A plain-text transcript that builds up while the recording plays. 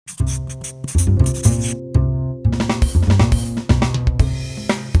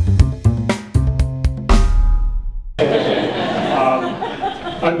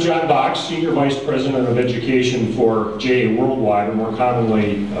John Box, Senior Vice President of Education for JA Worldwide, or more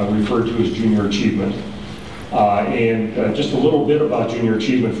commonly referred to as Junior Achievement. Just a little bit about Junior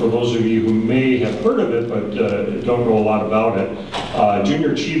Achievement for those of you who may have heard of it but don't know a lot about it.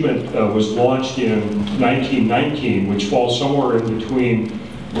 Junior Achievement was launched in 1919, which falls somewhere in between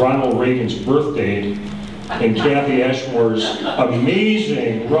Ronald Reagan's birth date and Kathy Ashmore's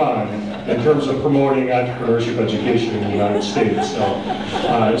amazing run in terms of promoting entrepreneurship education in the United States.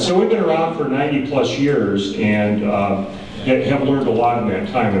 So we've been around for 90 plus years and have learned a lot in that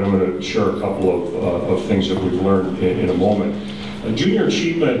time, and I'm going to share a couple of things that we've learned in a moment. Junior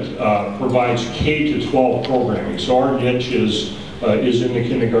Achievement provides K to 12 programming, so our niche is in the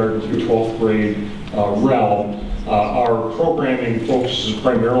kindergarten through 12th grade realm. Our programming focuses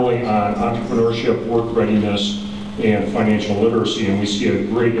primarily on entrepreneurship, work readiness, and financial literacy, and we see a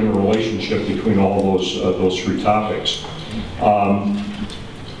great interrelationship between all of those three topics.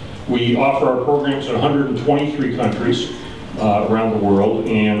 We offer our programs in 123 countries around the world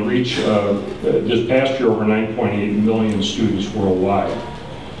and reach this past year over 9.8 million students worldwide.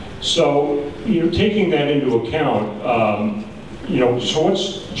 So, taking that into account, so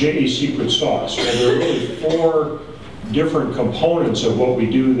what's JA's secret sauce? Well, there are really 4 different components of what we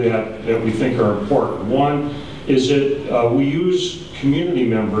do that we think are important. One is that we use community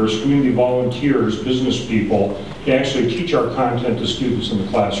members, community volunteers, business people to actually teach our content to students in the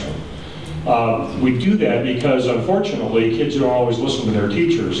classroom. We do that because, unfortunately, kids don't always listen to their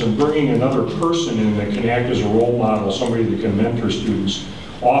teachers, and bringing another person in that can act as a role model, somebody that can mentor students,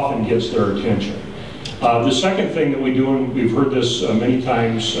 often gets their attention. The second thing that we do, and we've heard this many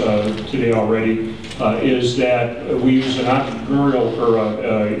times today already, is that we use an entrepreneurial or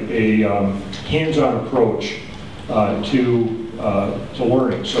a hands-on approach to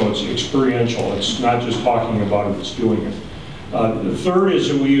learning. So it's experiential. It's not just talking about it, it's doing it. The third is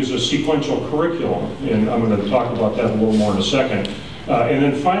that we use a sequential curriculum, and I'm going to talk about that a little more in a second. And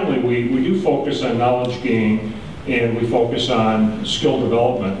then finally, we do focus on knowledge gain, and we focus on skill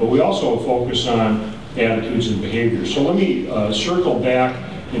development, but we also focus on attitudes and behaviors. So let me circle back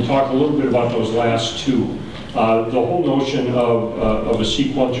and talk a little bit about those last two. The whole notion of a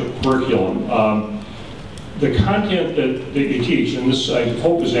sequential curriculum. The content that you teach, and this I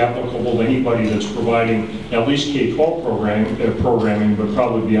hope is applicable to anybody that's providing at least K-12 programming, but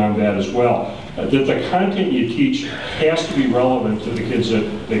probably beyond that as well, that the content you teach has to be relevant to the kids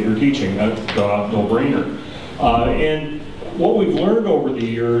that you're teaching. That's a no-brainer. And what we've learned over the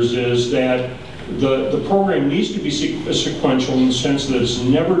years is that the program needs to be sequential in the sense that it's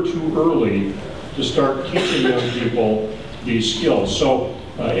never too early to start teaching young people these skills. So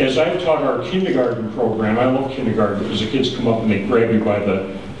as I've taught our kindergarten program, I love kindergarten because the kids come up and they grab you by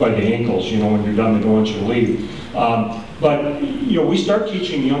the ankles, when you're done, they don't want you to leave. But we start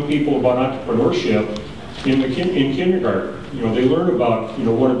teaching young people about entrepreneurship in kindergarten. They learn about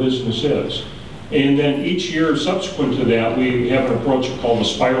what a business is. And then each year subsequent to that, we have an approach called the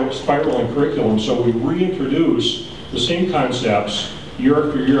spiraling curriculum. So we reintroduce the same concepts year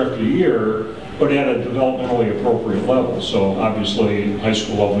after year after year, but at a developmentally appropriate level. So obviously, high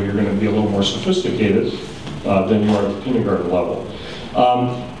school level, you're going to be a little more sophisticated than you are at the kindergarten level.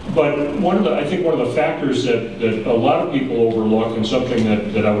 But I think one of the factors that a lot of people overlook, and something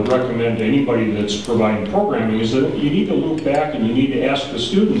that I would recommend to anybody that's providing programming, is that you need to look back and you need to ask the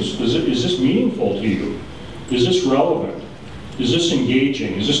students, is this meaningful to you? Is this relevant? Is this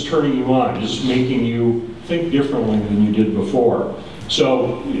engaging? Is this turning you on? Is this making you think differently than you did before?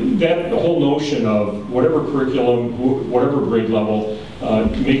 So the whole notion of whatever curriculum, whatever grade level,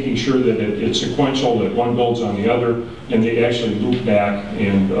 making sure that it's sequential, that one builds on the other, and they actually loop back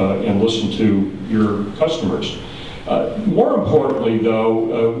and listen to your customers. More importantly,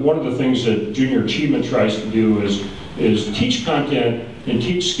 though, one of the things that Junior Achievement tries to do is teach content and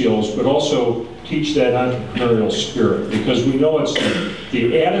teach skills, but also teach that entrepreneurial spirit, because we know it's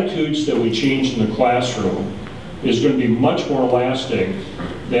the attitudes that we change in the classroom is going to be much more lasting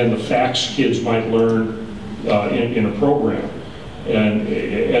than the facts kids might learn in a program. And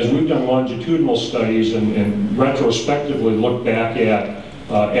as we've done longitudinal studies and retrospectively look back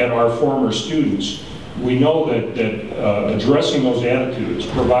at our former students, we know that addressing those attitudes,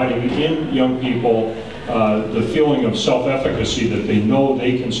 providing in young people the feeling of self-efficacy that they know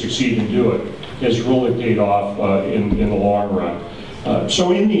they can succeed and do it, has really paid off in the long run.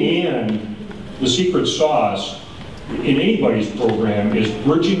 So in the end, the secret sauce in anybody's program is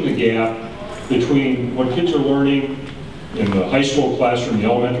bridging the gap between what kids are learning in the high school classroom, the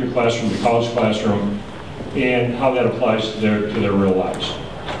elementary classroom, the college classroom, and how that applies to their real lives.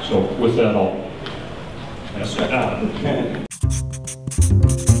 So with that, I'll pass that on.